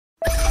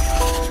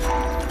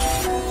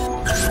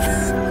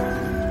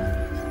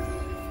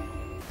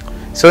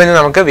So ഇന്ന്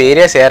നമുക്ക്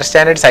various air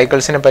standard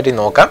സൈക്കിൾസിനെ പറ്റി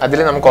നോക്കാം. അതിൽ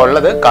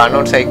നമുക്കുള്ളത്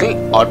Carnot cycle,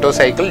 auto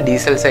cycle,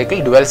 diesel cycle,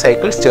 dual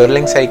cycle,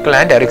 sterling cycle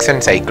and Ericsson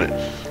cycle.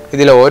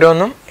 ഇതിൽ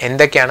ഓരോന്നും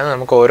എന്തൊക്കെയാണെന്ന്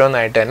നമുക്ക്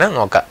ഓരോന്നായിട്ട് തന്നെ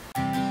നോക്കാം.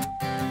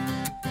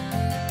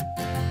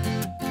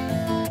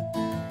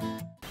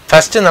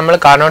 ഫസ്റ്റ് നമ്മൾ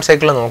കാർനോട്ട്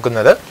സൈക്കിൾ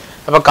നോക്കുന്നത്.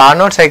 അപ്പോൾ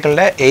കാർനോട്ട്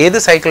സൈക്കിളിൻ്റെ ഏത്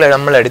സൈക്കിൾ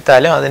നമ്മൾ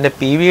എടുത്താലും അതിൻ്റെ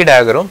പി വി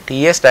ഡയഗ്രവും ടി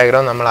എസ്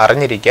ഡയഗ്രവും നമ്മൾ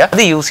അറിഞ്ഞിരിക്കുക.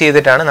 അത് യൂസ്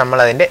ചെയ്തിട്ടാണ് നമ്മൾ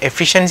അതിൻ്റെ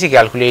എഫിഷ്യൻസി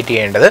കാൽക്കുലേറ്റ്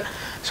ചെയ്യേണ്ടത്.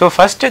 സോ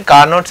ഫസ്റ്റ്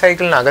കാർനോട്ട്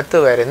സൈക്കിളിനകത്ത്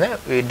വരുന്ന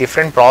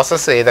ഡിഫറെൻറ്റ്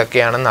പ്രോസസ്സ്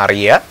ഏതൊക്കെയാണെന്ന്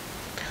അറിയുക.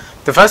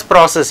 The first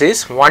process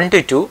is 1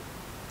 to 2,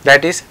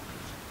 that is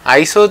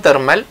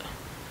isothermal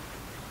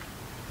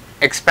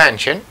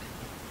expansion.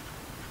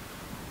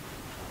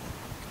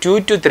 2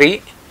 to 3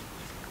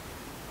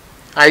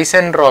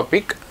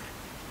 isentropic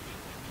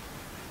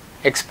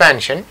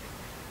expansion,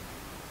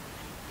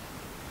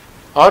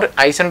 or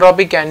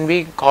isentropic can be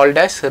called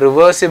as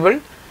reversible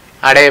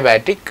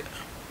adiabatic,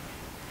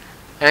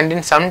 and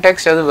in some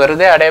text അത്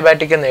വെറുതെ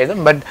adiabatic എന്ന് എഴുതും,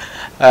 but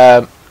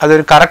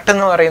അതൊരു correct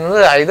എന്ന് പറയുന്നത്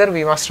either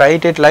we must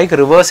write it like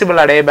reversible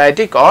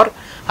adiabatic or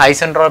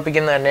isentropic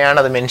എന്ന് തന്നെയാണ്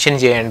അത് മെൻഷൻ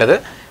ചെയ്യേണ്ടത്.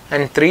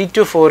 And 3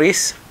 to 4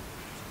 is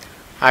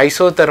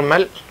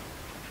isothermal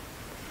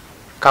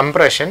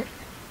compression.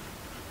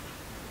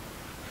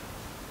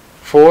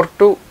 4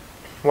 to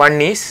 1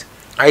 is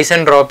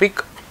isentropic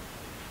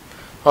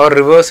or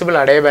reversible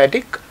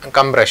adiabatic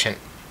compression.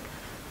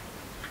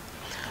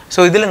 So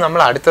ഇതിൽ നമ്മൾ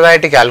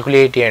അടുത്തതായിട്ട്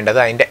കാൽക്കുലേറ്റ് ചെയ്യേണ്ടത്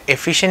അതിൻ്റെ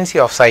എഫിഷ്യൻസി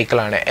ഓഫ്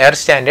സൈക്കിളാണ്, എയർ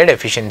സ്റ്റാൻഡേർഡ്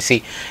എഫിഷ്യൻസി.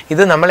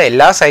 ഇത് നമ്മൾ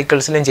എല്ലാ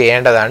സൈക്കിൾസിലും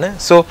ചെയ്യേണ്ടതാണ്.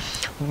 So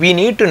we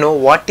need to know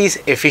what is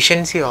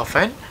efficiency of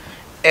an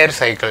air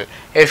cycle.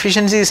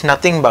 Efficiency is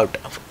nothing but,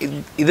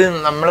 ഇത്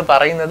നമ്മൾ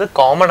പറയുന്നത്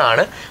കോമൺ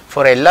ആണ്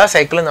ഫോർ എല്ലാ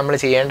സൈക്കിളും നമ്മൾ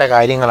ചെയ്യേണ്ട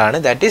കാര്യങ്ങളാണ്.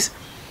 That is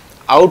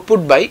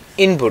output by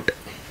input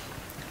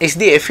is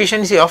the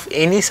efficiency of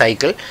any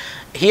cycle.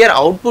 Here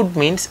output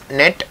means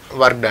net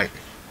work done,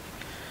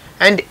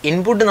 and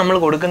input നമ്മൾ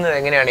കൊടുക്കുന്നത്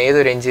എങ്ങനെയാണ്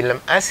ഏതൊരു എഞ്ചിനിലും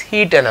as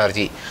heat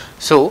energy.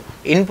 So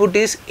input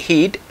is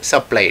heat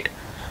supplied.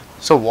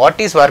 So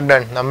what is work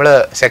done? നമ്മൾ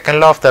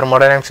second law of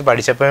thermodynamics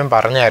പഠിച്ചപ്പോഴും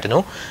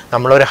പറഞ്ഞായിരുന്നു,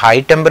 നമ്മളൊരു high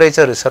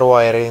temperature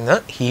റിസർവോയറിൽ നിന്ന്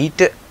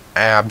heat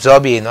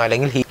absorb ചെയ്യുന്നു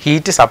അല്ലെങ്കിൽ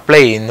ഹീറ്റ്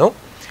സപ്ലൈ ചെയ്യുന്നു,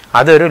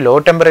 അതൊരു ലോ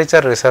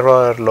ടെമ്പറേച്ചർ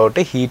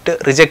റിസർവോയറിലോട്ട് ഹീറ്റ്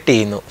റിജക്റ്റ്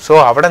ചെയ്യുന്നു. സോ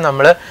അവിടെ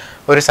നമ്മൾ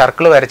ഒരു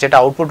സർക്കിൾ വരച്ചിട്ട്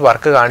ഔട്ട്പുട്ട്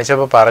വർക്ക്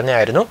കാണിച്ചപ്പോൾ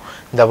പറഞ്ഞായിരുന്നു,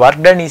 the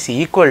work done is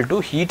equal to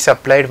heat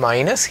supplied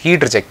minus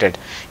heat rejected.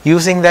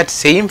 Using that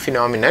same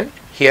phenomenon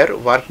here,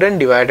 work done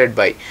divided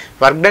by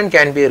work done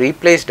can be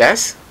replaced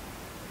as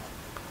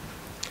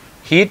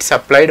heat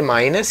supplied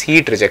minus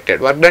heat rejected.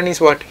 Work done is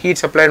what? Heat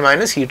supplied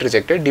minus heat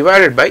rejected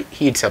divided by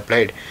heat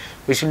supplied,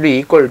 which will be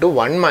equal to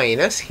 1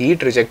 minus heat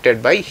rejected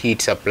by heat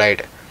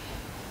supplied.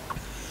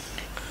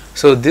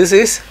 So this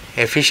is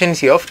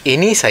efficiency of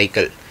any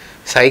cycle.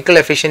 Cycle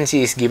efficiency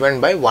is given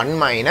by 1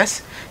 minus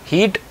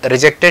heat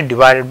rejected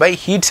divided by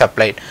heat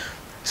supplied.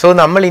 So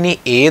നമ്മൾ ഇനി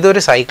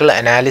ഏതൊരു cycle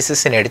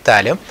അനാലിസിസിന്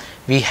എടുത്താലും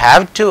we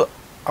have to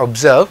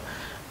observe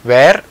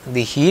where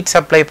the heat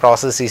supply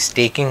process is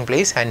taking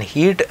place and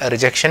heat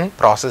rejection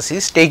process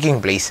is taking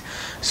place.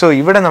 So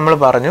ഇവിടെ നമ്മൾ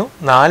പറഞ്ഞു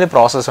 4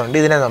 process ഉണ്ട്.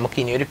 ഇതിനെ നമുക്ക്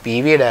ഇനി ഒരു പി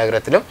വി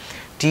ഡയഗ്രത്തിലും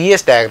ടി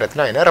എസ്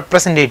ഡയഗ്രത്തിലും അതിനെ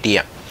റെപ്രസെൻറ്റേറ്റ്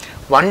ചെയ്യാം.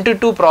 1 to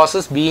 2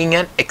 process being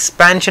an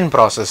expansion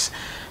process.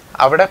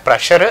 അവിടെ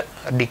പ്രഷർ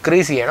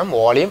ഡിക്രീസ് ചെയ്യണം,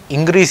 വോളിയം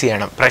ഇൻക്രീസ്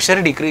ചെയ്യണം. പ്രഷർ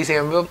ഡിക്രീസ്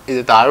ചെയ്യുമ്പോൾ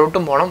ഇത്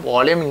താഴോട്ടും പോകണം,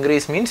 volume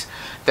increase means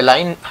the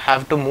line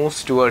have to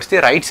moves towards the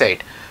right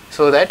side.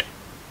 So that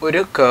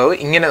ഒരു curve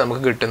ഇങ്ങനെ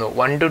നമുക്ക് കിട്ടുന്നു.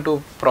 1 to 2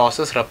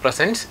 process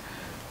represents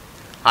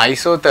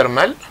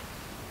isothermal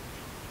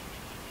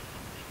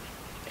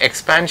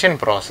expansion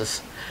process.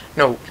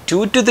 Now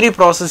 2 to 3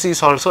 process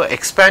is also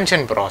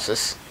expansion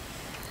process.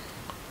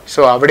 So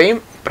അവിടെയും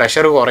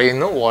pressure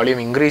കുറയുന്നു,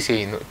 volume increase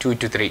ചെയ്യുന്നു 2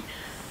 to 3.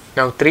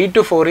 Now 3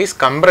 to 4 is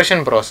compression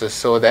process.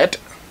 So that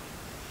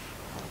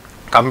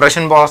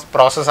compression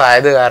process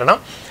ആയത് കാരണം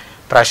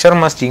pressure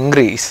must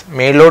increase,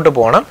 മേലോട്ട്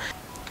പോകണം,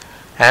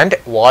 and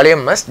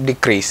volume must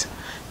decrease.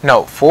 Now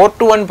 4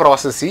 to 1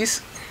 process is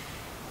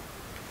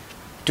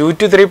 2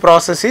 to 3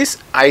 process is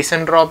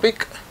isentropic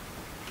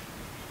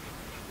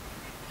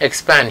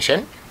expansion.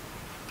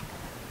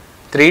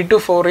 3 to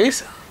 4 is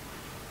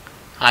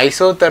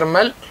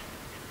isothermal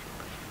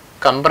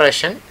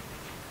compression.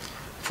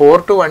 4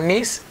 to 1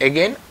 is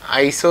again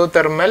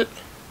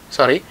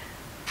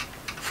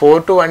 4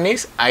 to 1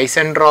 is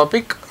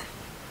isentropic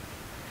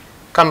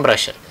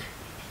compression.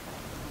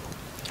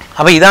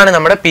 അപ്പോൾ ഇതാണ്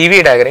നമ്മുടെ P V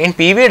diagram. ഈ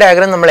P V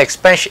diagram നമ്മൾ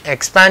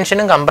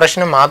എക്സ്പാൻഷനും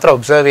കംപ്രഷനും മാത്രം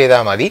observe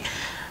ചെയ്താൽ മതി.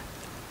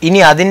 ഇനി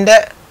അതിൻ്റെ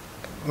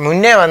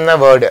മുന്നേ വന്ന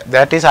word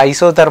that is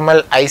isothermal,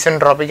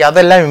 isentropic,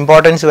 അതെല്ലാം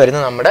ഇമ്പോർട്ടൻസ്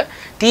വരുന്നത് നമ്മുടെ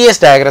T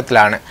S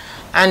ഡയഗ്രത്തിലാണ്.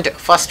 And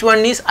first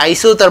one is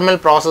isothermal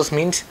process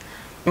means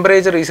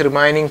temperature is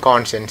remaining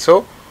constant. So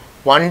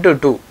 1 to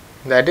 2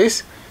 that is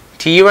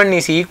T1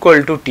 is equal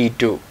to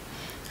T2,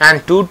 and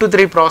 2 to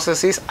 3 process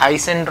is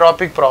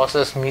isentropic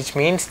process, which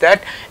means that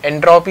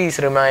entropy is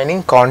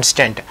remaining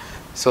constant.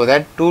 So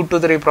that 2 to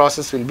 3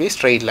 process will be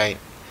straight line,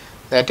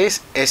 that is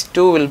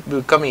S2 will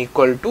become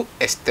equal to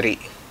S3.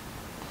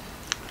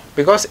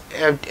 because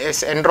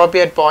entropy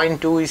at point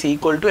 2 is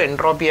equal to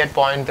entropy at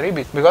point 3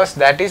 because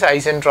that is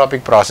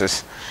isentropic process.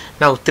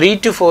 Now 3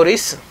 to 4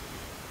 is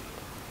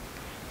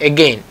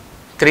again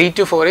 3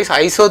 to 4 is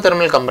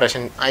isothermal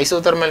compression.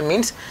 Isothermal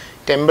means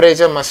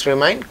temperature must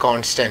remain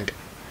constant,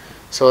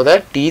 so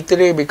that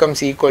T3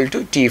 becomes equal to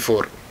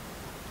T4,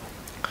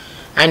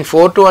 and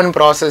 4 to 1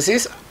 process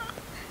is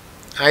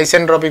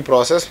isentropic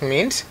process,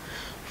 means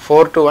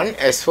 4 to 1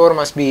 S4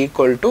 must be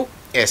equal to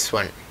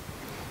S1.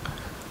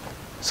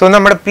 So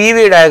നമ്മുടെ PV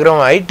diagram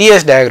ആയി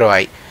TS diagram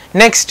ആയി.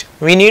 Next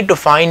we need to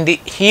find the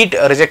heat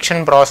rejection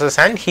process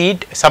and heat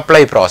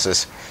supply process.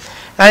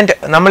 And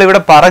നമ്മൾ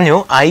ഇവിടെ പറഞ്ഞു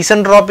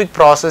isentropic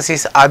process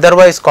is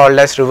otherwise called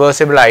as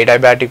reversible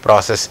adiabatic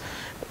process.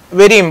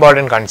 Very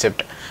important concept.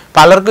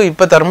 പലർക്കും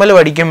ഇപ്പോൾ thermal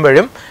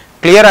പഠിക്കുമ്പോഴും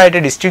clear ആയിട്ട്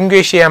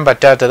distinguish ചെയ്യാൻ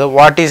പറ്റാത്തത്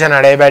what is an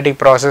adiabatic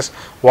process,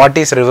 what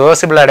is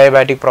reversible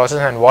adiabatic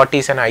process and what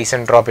is an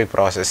isentropic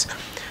process.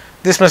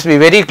 This must be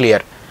very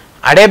clear.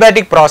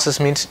 Adiabatic process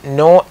means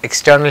no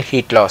external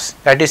heat loss,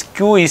 that is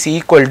Q is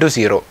equal to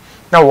 0.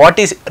 Now what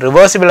is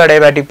reversible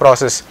adiabatic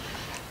process?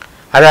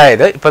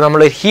 അതായത് ഇപ്പോൾ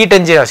നമ്മൾ heat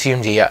engine assume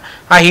ചെയ്യുക.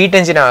 ആ heat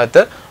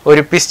എഞ്ചിനകത്ത്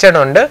ഒരു piston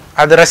ഉണ്ട്,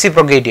 അത്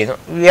reciprocate ചെയ്യുന്നു.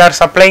 V R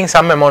supplying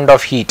some amount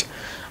of heat.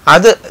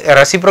 അത്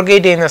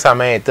റെസിപ്രോക്കേറ്റ് ചെയ്യുന്ന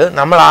സമയത്ത്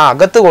നമ്മൾ ആ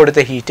അകത്ത് കൊടുത്ത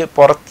ഹീറ്റ്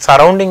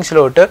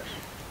സറൗണ്ടിങ്സിലോട്ട്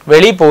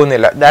വെളിയിൽ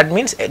പോകുന്നില്ല. That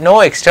means no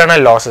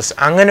external losses.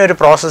 അങ്ങനെ ഒരു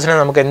പ്രോസസ്സിനെ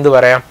നമുക്ക് എന്ത്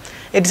പറയാം?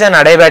 It's an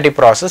adiabatic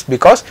process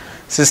because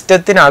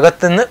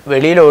സിസ്റ്റത്തിനകത്തുനിന്ന്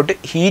വെളിയിലോട്ട്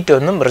ഹീറ്റ്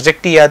ഒന്നും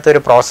റിജക്റ്റ് ചെയ്യാത്ത ഒരു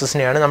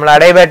പ്രോസസ്സിനെയാണ് നമ്മൾ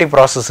അഡയബാറ്റിക്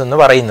പ്രോസസ്സ് എന്ന്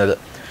പറയുന്നത്.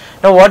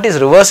 No what is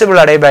reversible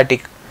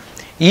adiabatic?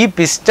 ഈ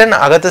പിസ്റ്റൺ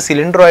അകത്ത്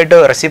സിലിണ്ടറുമായിട്ട്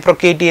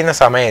റെസിപ്രോക്കേറ്റ് ചെയ്യുന്ന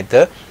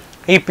സമയത്ത്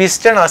ഈ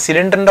പിസ്റ്റൺ ആ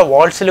സിലിണ്ടറിൻ്റെ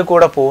വാൾസിൽ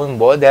കൂടെ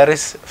പോകുമ്പോൾ there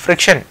is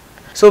friction.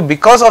 So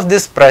because of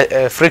this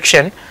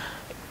friction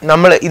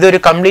നമ്മൾ ഇതൊരു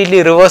കംപ്ലീറ്റ്ലി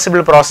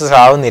റിവേഴ്സിബിൾ പ്രോസസ്സ്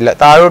ആവുന്നില്ല.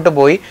 താഴോട്ട്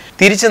പോയി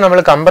തിരിച്ച് നമ്മൾ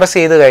കംപ്രസ്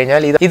ചെയ്ത്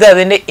കഴിഞ്ഞാൽ ഇത്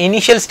അതിൻ്റെ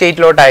ഇനീഷ്യൽ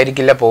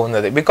സ്റ്റേറ്റിലോട്ടായിരിക്കില്ല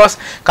പോകുന്നത്. ബിക്കോസ്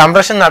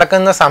കംപ്രഷൻ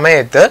നടക്കുന്ന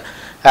സമയത്ത്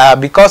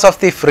because of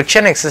the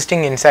friction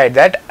existing inside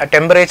that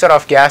temperature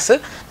of gas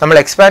നമ്മൾ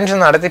എക്സ്പാൻഷൻ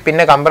നടത്തി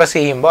പിന്നെ കംപ്രസ്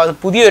ചെയ്യുമ്പോൾ അത്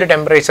പുതിയൊരു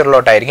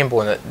ടെമ്പറേച്ചറിലോട്ടായിരിക്കും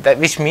പോകുന്നത്.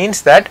 വിച്ച്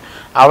മീൻസ് ദാറ്റ്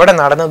അവിടെ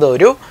നടന്നത്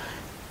ഒരു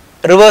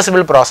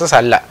റിവേഴ്സിബിൾ പ്രോസസ്സ്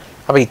അല്ല.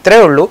 അപ്പോൾ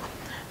ഇത്രയേ ഉള്ളൂ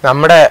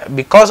നമ്മുടെ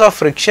ബിക്കോസ് ഓഫ്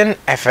ഫ്രിക്ഷൻ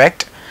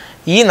എഫക്റ്റ്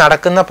ഈ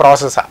നടക്കുന്ന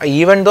പ്രോസസ്സ്.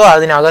 ഈവൻ ദോ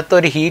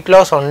അതിനകത്തൊരു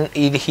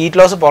ഹീറ്റ്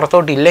ലോസ്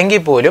പുറത്തോട്ട്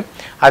ഇല്ലെങ്കിൽ പോലും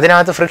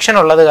അതിനകത്ത് ഫ്രിക്ഷൻ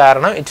ഉള്ളത്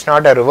കാരണം it's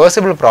not A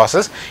reversible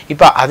process.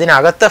 ഇപ്പോൾ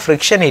അതിനകത്ത്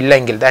ഫ്രിക്ഷൻ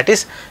ഇല്ലെങ്കിൽ that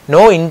is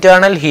no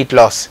internal heat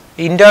loss,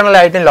 internal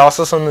ആയിട്ട്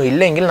ലോസസ് ഒന്നും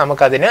ഇല്ലെങ്കിൽ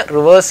നമുക്കതിന്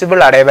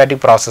റിവേഴ്സിബിൾ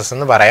അഡയബാറ്റിക് പ്രോസസ്സ്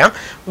എന്ന് പറയാം,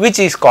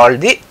 which is called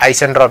the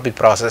isentropic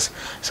process.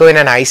 So in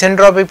an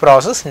isentropic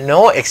process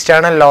no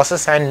external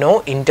losses and no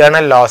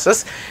internal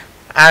losses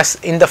as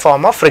in the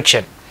form of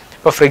friction.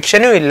 ഇപ്പോൾ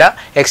ഫ്രിക്ഷനും ഇല്ല,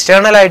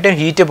 external ആയിട്ടും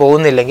heat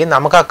പോകുന്നില്ലെങ്കിൽ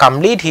നമുക്ക് ആ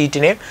കംപ്ലീറ്റ്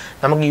ഹീറ്റിനെയും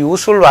നമുക്ക്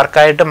യൂസ്ഫുൾ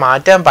വർക്കായിട്ട്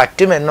മാറ്റാൻ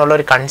പറ്റും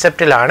എന്നുള്ളൊരു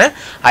കൺസെപ്റ്റിലാണ്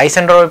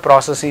isentropic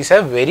process is A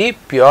very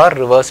pure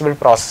reversible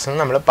process എന്ന്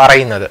നമ്മൾ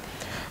പറയുന്നത്.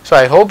 So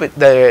I hope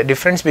the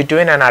difference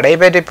between an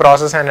adiabatic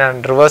process and an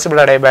reversible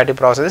adiabatic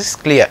process is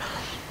clear.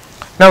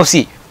 Now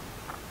see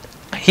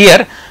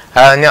here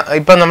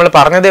ഇപ്പോൾ നമ്മൾ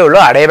പറഞ്ഞതേ ഉള്ളൂ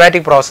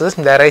adiabatic process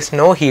there is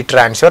no heat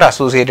transfer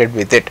associated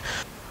with it.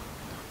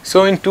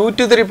 So in 2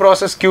 to 3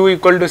 process Q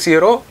equal to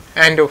 0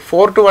 and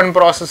 4 to 1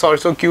 process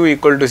also Q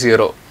equal to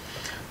 0.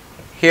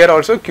 Here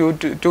also Q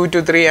 2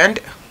 to 3 and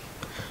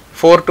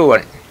 4 to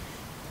 1.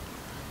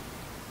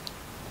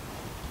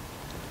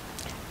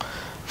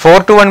 4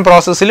 to 1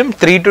 പ്രോസസ്സിലും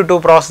 3 to 2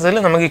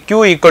 പ്രോസസ്സിലും നമുക്ക് Q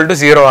equal to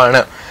 0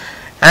 ആണ്.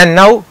 And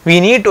now we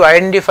need to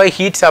identify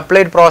heat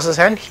supplied process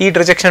and heat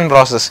rejection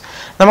process.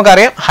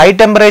 നമുക്കറിയാം high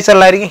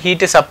ടെമ്പറേച്ചറിലായിരിക്കും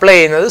heat supply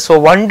ചെയ്യുന്നത്. So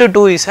 1 to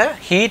 2 is A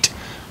heat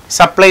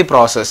supply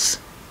process,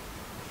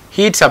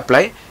 heat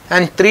supply,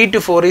 and 3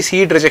 to 4 is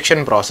heat rejection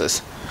process.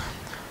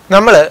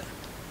 നമ്മൾ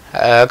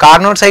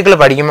Carnot cycle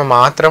പഠിക്കുമ്പോൾ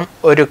മാത്രം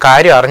ഒരു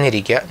കാര്യം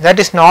അറിഞ്ഞിരിക്കുക,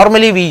 that is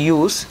normally we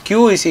use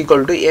Q is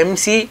equal to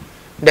MC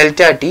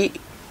delta T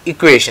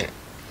equation.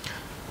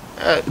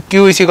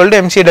 Q is equal to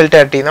MC delta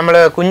T നമ്മൾ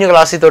കുഞ്ഞു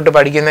ക്ലാസ്സിൽ തൊട്ട്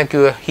പഠിക്കുന്ന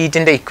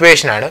ഹീറ്റിൻ്റെ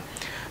ഇക്വേഷനാണ്.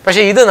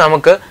 പക്ഷേ ഇത്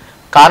നമുക്ക്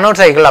കാർനോട്ട്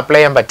സൈക്കിളിൽ അപ്ലൈ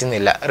ചെയ്യാൻ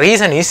പറ്റുന്നില്ല.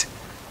 റീസൺ ഈസ്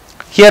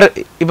ഹിയർ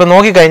ഇപ്പോൾ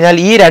നോക്കിക്കഴിഞ്ഞാൽ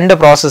ഈ രണ്ട്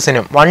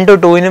പ്രോസസ്സിനും 1 to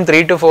 2നും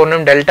 3 to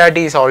 4നും delta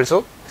T is also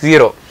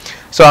 0.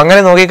 So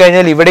അങ്ങനെ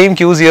നോക്കിക്കഴിഞ്ഞാൽ ഇവിടെയും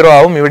Q 0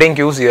 ആവും, ഇവിടെയും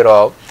Q 0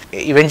 ആവും.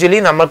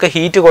 ഇവഞ്ച്വലി നമുക്ക്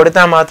ഹീറ്റ്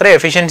കൊടുത്താൽ മാത്രമേ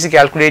എഫിഷ്യൻസി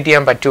കാൽക്കുലേറ്റ്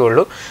ചെയ്യാൻ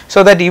പറ്റുള്ളൂ. സോ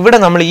ദാറ്റ് ഇവിടെ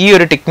നമ്മൾ ഈ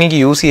ഒരു ടെക്നിക്ക്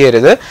യൂസ്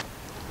ചെയ്യരുത്.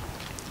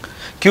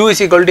 Q is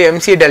equal to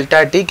MC delta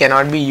T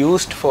cannot be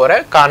used for a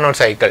Carnot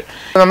cycle.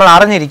 നമ്മൾ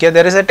അറിഞ്ഞിരിക്കുക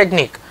there is a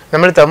technique.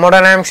 നമ്മൾ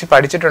thermodynamics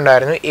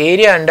പഠിച്ചിട്ടുണ്ടായിരുന്നു,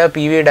 area under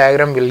PV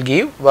diagram will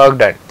give work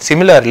done.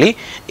 Similarly,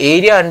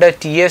 area under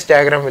TS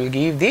diagram will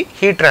give the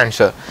heat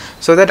transfer.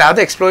 So that അത്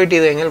exploit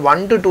ചെയ്ത് കഴിഞ്ഞാൽ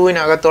 1 to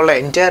 2-നകത്തുള്ള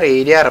entire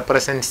area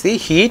represents the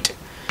heat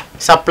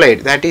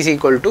supplied. That is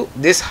equal to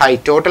this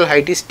height, total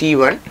height is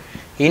T1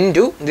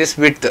 into this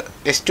width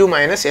S2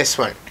 minus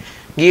S1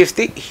 gives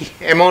the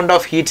amount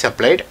of heat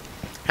supplied.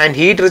 And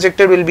heat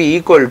rejected will be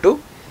equal to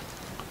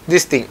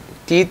this thing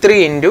T3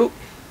 into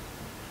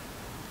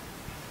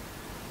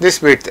this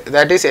width,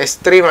 that is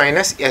S3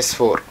 minus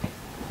S4.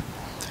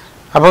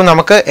 അപ്പോൾ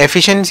നമുക്ക്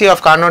efficiency of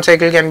Carnot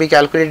cycle can be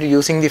calculated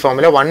using the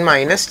formula 1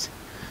 minus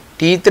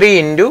T3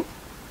 into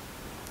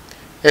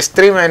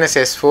S3 minus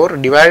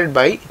S4 divided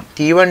by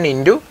T1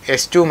 into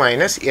S2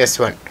 minus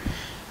S1.